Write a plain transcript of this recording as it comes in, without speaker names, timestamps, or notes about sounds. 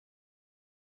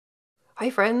Hi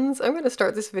friends, I'm going to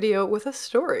start this video with a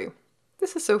story.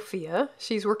 This is Sophia.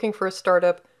 She's working for a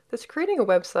startup that's creating a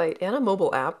website and a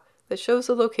mobile app that shows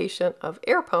the location of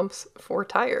air pumps for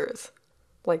tires,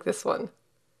 like this one.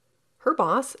 Her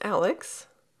boss, Alex,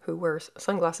 who wears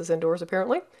sunglasses indoors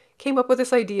apparently, came up with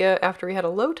this idea after he had a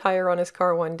low tire on his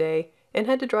car one day and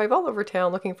had to drive all over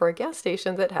town looking for a gas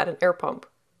station that had an air pump.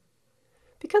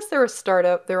 Because they're a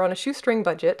startup, they're on a shoestring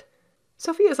budget.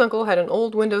 Sophia's uncle had an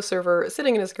old Windows server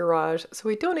sitting in his garage, so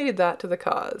he donated that to the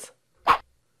cause.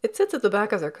 It sits at the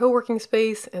back of their co-working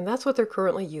space, and that's what they're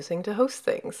currently using to host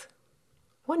things.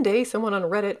 One day, someone on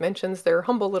Reddit mentions their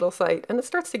humble little site, and it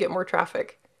starts to get more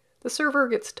traffic. The server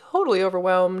gets totally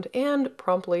overwhelmed and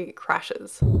promptly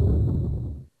crashes.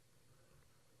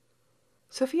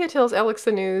 Sophia tells Alex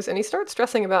the news, and he starts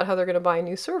stressing about how they're going to buy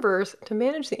new servers to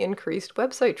manage the increased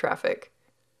website traffic.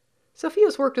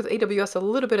 Sophia's worked with AWS a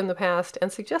little bit in the past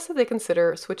and suggests that they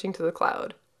consider switching to the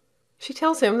cloud. She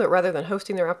tells him that rather than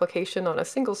hosting their application on a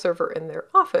single server in their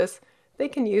office, they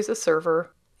can use a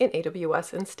server in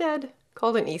AWS instead,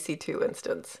 called an EC2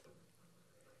 instance.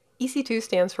 EC2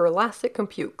 stands for Elastic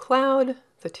Compute Cloud.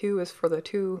 The 2 is for the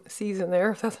 2 C's in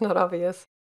there, if that's not obvious.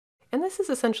 And this is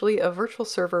essentially a virtual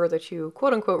server that you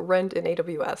quote-unquote rent in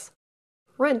AWS.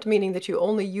 Rent meaning that you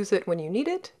only use it when you need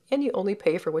it, and you only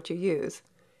pay for what you use.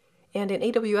 And in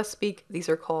AWS speak, these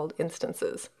are called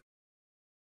instances.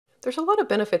 There's a lot of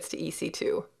benefits to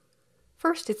EC2.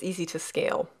 First, it's easy to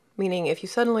scale, meaning if you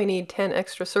suddenly need 10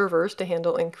 extra servers to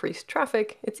handle increased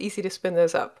traffic, it's easy to spin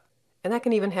those up. And that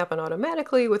can even happen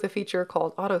automatically with a feature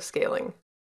called auto-scaling.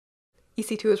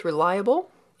 EC2 is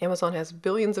reliable. Amazon has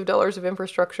billions of dollars of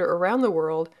infrastructure around the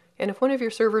world, and if one of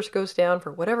your servers goes down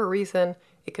for whatever reason,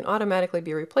 it can automatically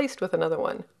be replaced with another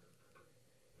one.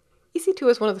 EC2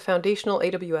 is one of the foundational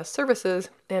AWS services,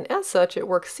 and as such, it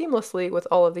works seamlessly with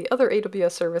all of the other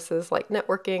AWS services like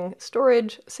networking,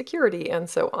 storage, security, and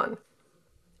so on.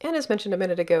 And as mentioned a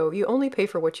minute ago, you only pay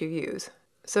for what you use.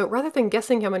 So rather than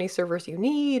guessing how many servers you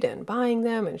need, and buying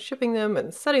them, and shipping them,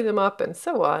 and setting them up, and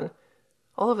so on,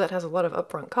 all of that has a lot of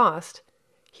upfront cost.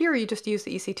 Here you just use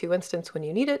the EC2 instance when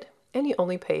you need it, and you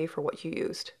only pay for what you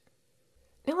used.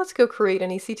 Now let's go create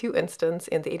an EC2 instance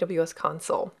in the AWS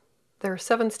Console. There are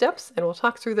 7 steps, and we'll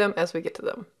talk through them as we get to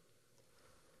them.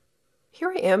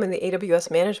 Here I am in the AWS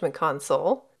Management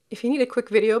Console. If you need a quick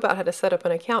video about how to set up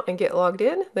an account and get logged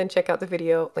in, then check out the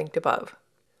video linked above.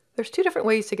 There's 2 different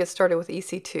ways to get started with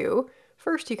EC2.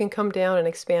 First, you can come down and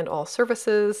expand all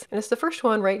services, and it's the first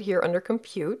one right here under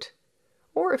Compute.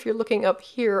 Or if you're looking up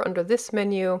here under this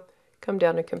menu, come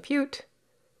down to Compute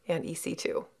and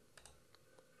EC2.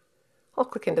 I'll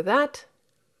click into that.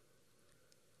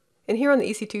 And here on the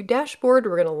EC2 dashboard,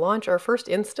 we're going to launch our first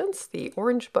instance, the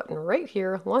orange button right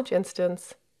here, Launch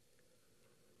Instance.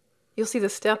 You'll see the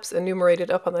steps enumerated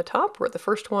up on the top. We're at the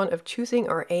first one of choosing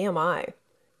our AMI.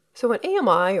 So an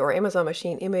AMI, or Amazon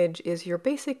Machine Image, is your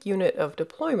basic unit of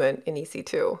deployment in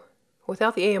EC2.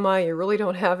 Without the AMI, you really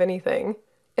don't have anything.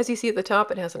 As you see at the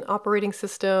top, it has an operating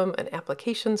system, an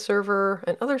application server,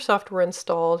 and other software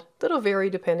installed that'll vary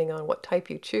depending on what type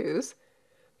you choose.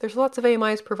 There's lots of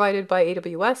AMIs provided by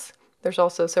AWS. There's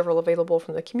also several available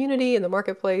from the community and the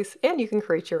marketplace, and you can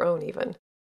create your own even.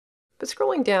 But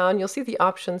scrolling down, you'll see the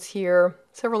options here,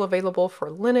 several available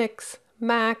for Linux,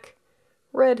 Mac,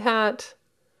 Red Hat,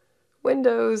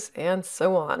 Windows, and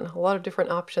so on. A lot of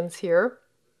different options here.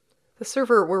 The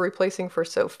server we're replacing for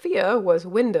Sophia was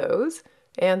Windows,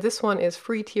 and this one is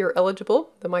free tier eligible,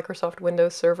 the Microsoft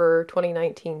Windows Server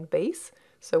 2019 base.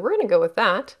 So we're going to go with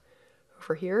that.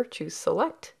 Over here, choose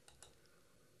Select.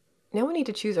 Now we need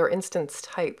to choose our instance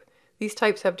type. These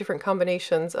types have different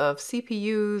combinations of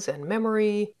CPUs and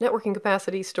memory, networking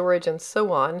capacity, storage, and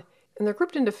so on, and they're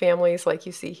grouped into families like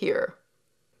you see here.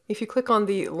 If you click on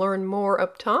the Learn More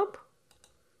up top,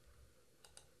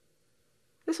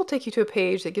 this will take you to a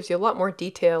page that gives you a lot more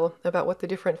detail about what the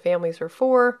different families are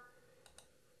for.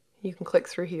 You can click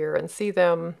through here and see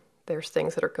them. There's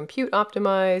things that are compute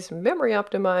optimized, memory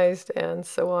optimized, and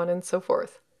so on and so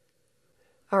forth.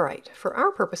 All right, for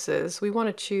our purposes, we want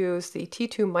to choose the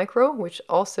T2 Micro, which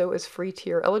also is free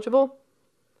tier eligible.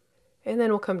 And then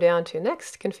we'll come down to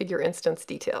Next, Configure Instance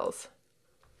Details.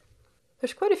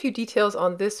 There's quite a few details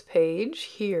on this page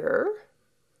here.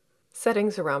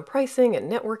 Settings around pricing and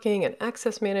networking and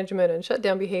access management and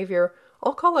shutdown behavior.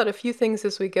 I'll call out a few things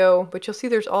as we go, but you'll see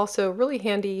there's also really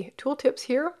handy tooltips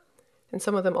here. And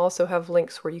some of them also have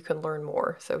links where you can learn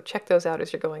more, so check those out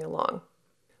as you're going along.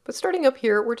 But starting up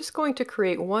here, we're just going to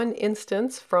create one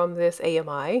instance from this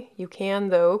AMI. You can,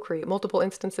 though, create multiple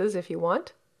instances if you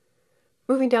want.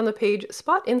 Moving down the page,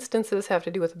 spot instances have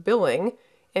to do with billing,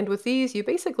 And with these, you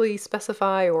basically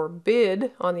specify or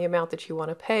bid on the amount that you want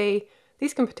to pay.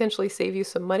 These can potentially save you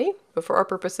some money, but for our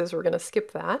purposes, we're going to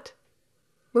skip that.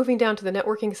 Moving down to the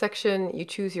networking section, you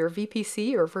choose your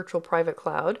VPC or virtual private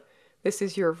cloud. This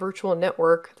is your virtual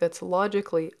network that's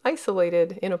logically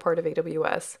isolated in a part of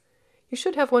AWS. You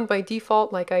should have one by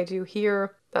default like I do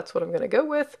here. That's what I'm going to go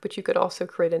with, but you could also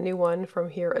create a new one from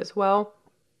here as well.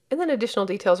 And then additional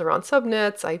details around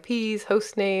subnets, IPs,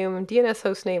 hostname, DNS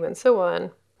hostname, and so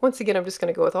on. Once again, I'm just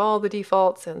going to go with all the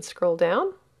defaults and scroll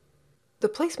down. The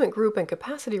placement group and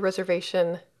capacity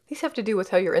reservation, these have to do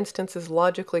with how your instance is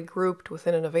logically grouped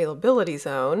within an availability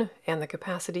zone and the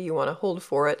capacity you want to hold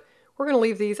for it. We're going to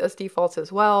leave these as defaults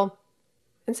as well.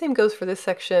 And same goes for this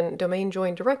section, domain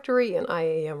join directory and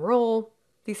IAM role.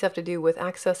 These have to do with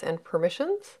access and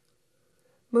permissions.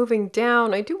 Moving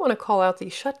down, I do want to call out the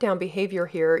shutdown behavior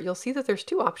here. You'll see that there's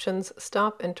two options,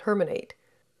 stop and terminate.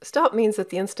 Stop means that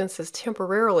the instance is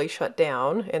temporarily shut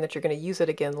down and that you're going to use it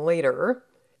again later.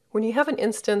 When you have an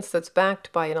instance that's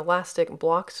backed by an elastic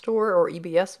block store or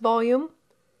EBS volume,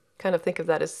 kind of think of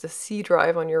that as the C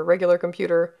drive on your regular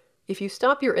computer. If you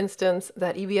stop your instance,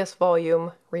 that EBS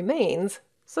volume remains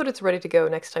so that it's ready to go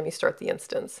next time you start the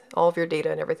instance. All of your data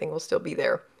and everything will still be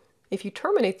there. If you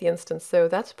terminate the instance, though,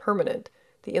 that's permanent.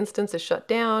 The instance is shut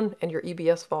down and your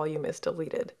EBS volume is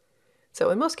deleted. So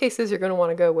in most cases, you're going to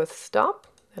want to go with stop,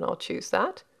 and I'll choose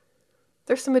that.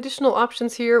 There's some additional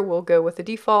options here. We'll go with the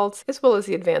defaults, as well as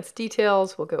the advanced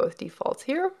details. We'll go with defaults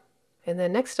here. And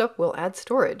then next up, we'll add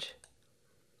storage.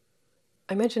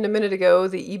 I mentioned a minute ago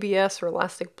the EBS or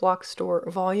elastic block store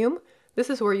volume. This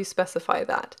is where you specify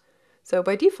that. So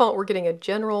by default, we're getting a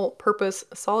general purpose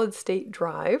solid state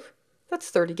drive. That's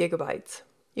 30 gigabytes.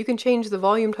 You can change the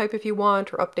volume type if you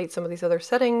want or update some of these other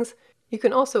settings. You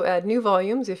can also add new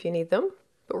volumes if you need them,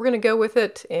 but we're going to go with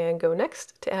it and go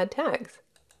next to add tags.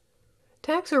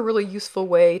 Tags are a really useful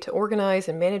way to organize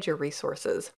and manage your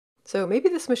resources. So maybe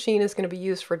this machine is going to be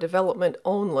used for development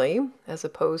only as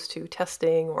opposed to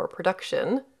testing or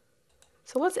production.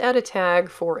 So let's add a tag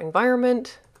for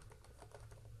environment,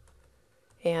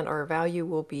 and our value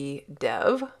will be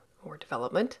dev or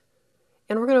development.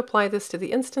 And we're going to apply this to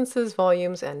the instances,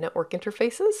 volumes, and network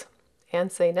interfaces,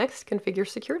 and say next, configure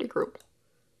security group.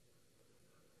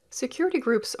 Security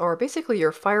groups are basically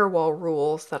your firewall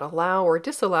rules that allow or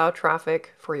disallow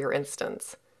traffic for your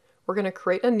instance. We're going to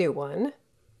create a new one,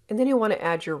 and then you want to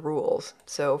add your rules.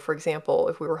 So for example,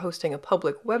 if we were hosting a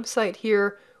public website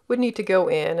here, we'd need to go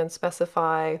in and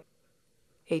specify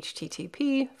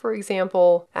HTTP, for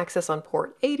example, access on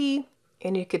port 80,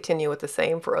 and you continue with the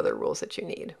same for other rules that you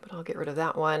need, but I'll get rid of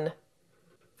that one.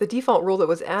 The default rule that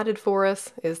was added for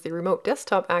us is the remote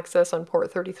desktop access on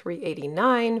port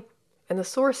 3389, and the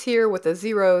source here with the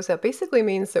zeros, that basically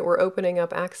means that we're opening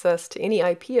up access to any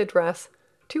IP address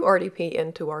to RDP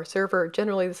into our server.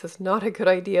 Generally, this is not a good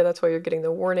idea. That's why you're getting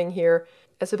the warning here.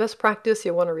 As a best practice,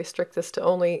 you'll want to restrict this to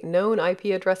only known IP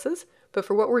addresses, but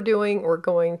for what we're doing, we're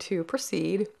going to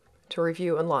proceed to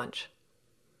review and launch.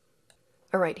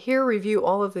 All right, here, review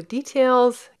all of the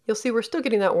details. You'll see we're still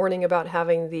getting that warning about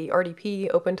having the RDP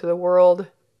open to the world.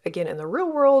 Again, in the real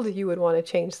world, you would want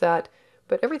to change that,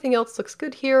 but everything else looks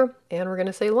good here, and we're going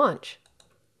to say launch.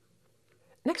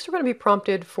 Next, we're going to be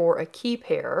prompted for a key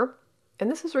pair,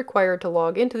 and this is required to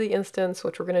log into the instance,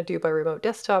 which we're going to do by remote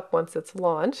desktop once it's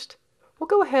launched. We'll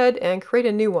go ahead and create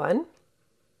a new one.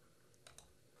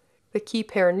 The key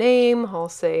pair name, I'll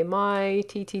say my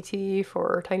TTT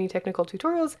for Tiny Technical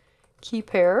Tutorials, key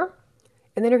pair,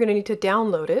 and then you're going to need to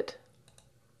download it.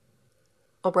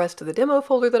 I'll browse to the demo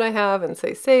folder that I have and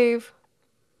say save,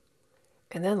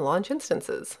 and then launch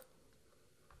instances.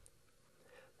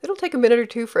 It'll take a minute or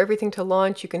two for everything to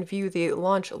launch. You can view the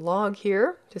launch log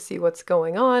here to see what's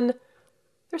going on.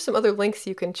 There's some other links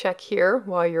you can check here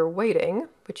while you're waiting,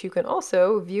 but you can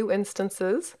also view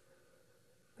instances.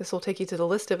 This will take you to the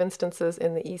list of instances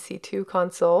in the EC2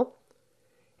 console.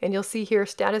 And you'll see here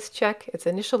status check, it's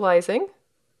initializing,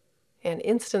 and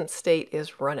instance state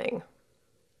is running.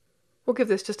 We'll give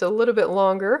this just a little bit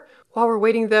longer. While we're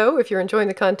waiting though, if you're enjoying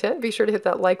the content, be sure to hit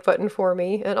that like button for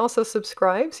me and also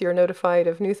subscribe so you're notified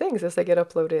of new things as they get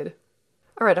uploaded.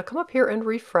 All right, I'll come up here and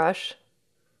refresh.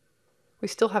 We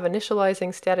still have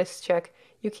initializing status check.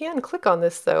 You can click on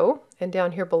this though, and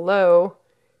down here below,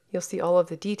 you'll see all of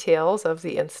the details of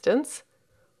the instance.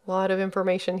 A lot of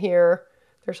information here.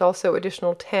 There's also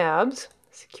additional tabs,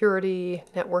 security,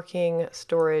 networking,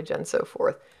 storage, and so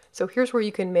forth. So here's where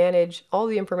you can manage all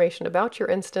the information about your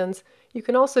instance. You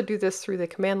can also do this through the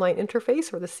command line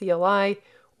interface or the CLI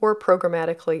or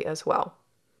programmatically as well.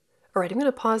 All right, I'm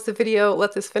going to pause the video,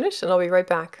 let this finish, and I'll be right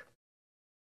back.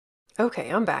 Okay,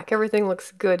 I'm back. Everything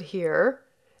looks good here.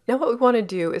 Now what we want to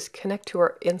do is connect to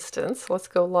our instance. Let's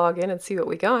go log in and see what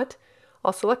we got.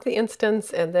 I'll select the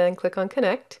instance and then click on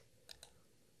Connect.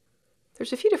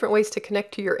 There's a few different ways to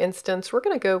connect to your instance. We're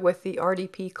going to go with the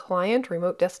RDP client,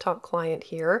 remote desktop client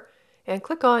here, and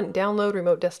click on Download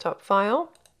Remote Desktop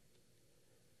File.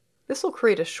 This will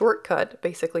create a shortcut,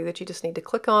 basically, that you just need to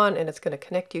click on, and it's going to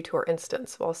connect you to our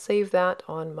instance. So I'll save that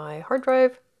on my hard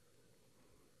drive.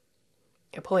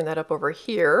 And pulling that up over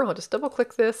here, I'll just double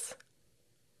click this,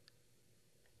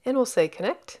 and we'll say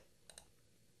Connect.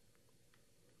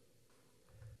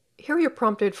 Here you're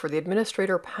prompted for the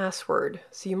administrator password.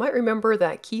 So you might remember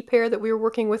that key pair that we were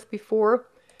working with before.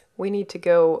 We need to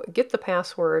go get the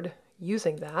password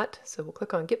using that. So we'll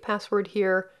click on Get Password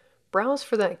here, browse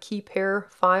for that key pair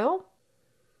file,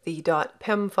 the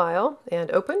 .pem file,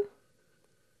 and open.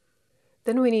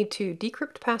 Then we need to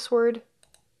decrypt password.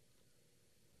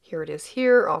 Here it is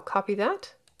here. I'll copy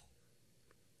that.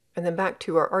 And then back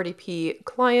to our RDP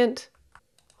client.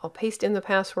 I'll paste in the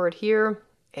password here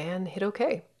and hit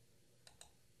OK.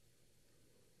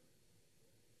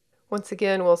 Once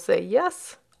again, we'll say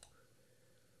yes.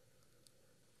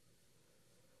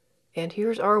 And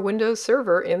here's our Windows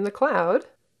server in the cloud.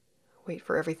 Wait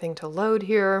for everything to load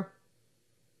here.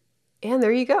 And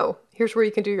there you go. Here's where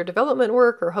you can do your development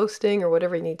work or hosting or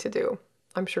whatever you need to do.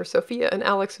 I'm sure Sophia and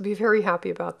Alex would be very happy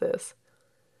about this.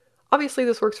 Obviously,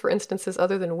 this works for instances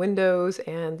other than Windows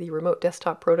and the remote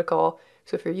desktop protocol.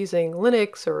 So if you're using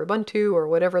Linux or Ubuntu or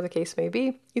whatever the case may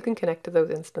be, you can connect to those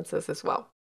instances as well.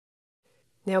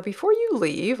 Now, before you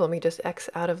leave, let me just X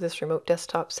out of this remote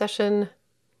desktop session.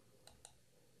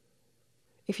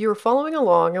 If you were following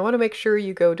along, I want to make sure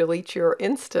you go delete your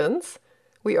instance.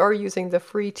 We are using the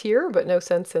free tier, but no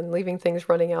sense in leaving things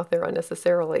running out there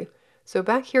unnecessarily. So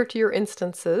back here to your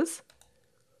instances,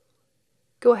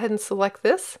 go ahead and select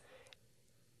this,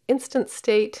 Instance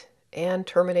State, and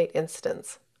Terminate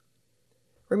Instance.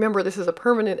 Remember, this is a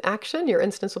permanent action. Your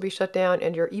instance will be shut down,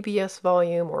 and your EBS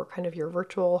volume, or kind of your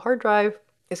virtual hard drive,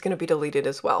 is going to be deleted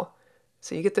as well.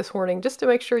 So you get this warning. Just to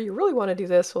make sure you really want to do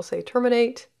this, we'll say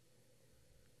Terminate.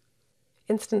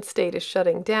 Instance state is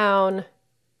shutting down.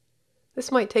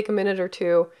 This might take a minute or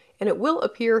two, and it will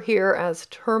appear here as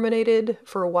terminated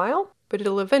for a while, but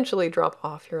it'll eventually drop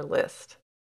off your list.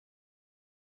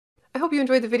 I hope you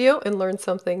enjoyed the video and learned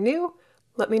something new.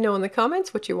 Let me know in the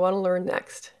comments what you want to learn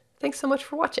next. Thanks so much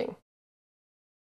for watching.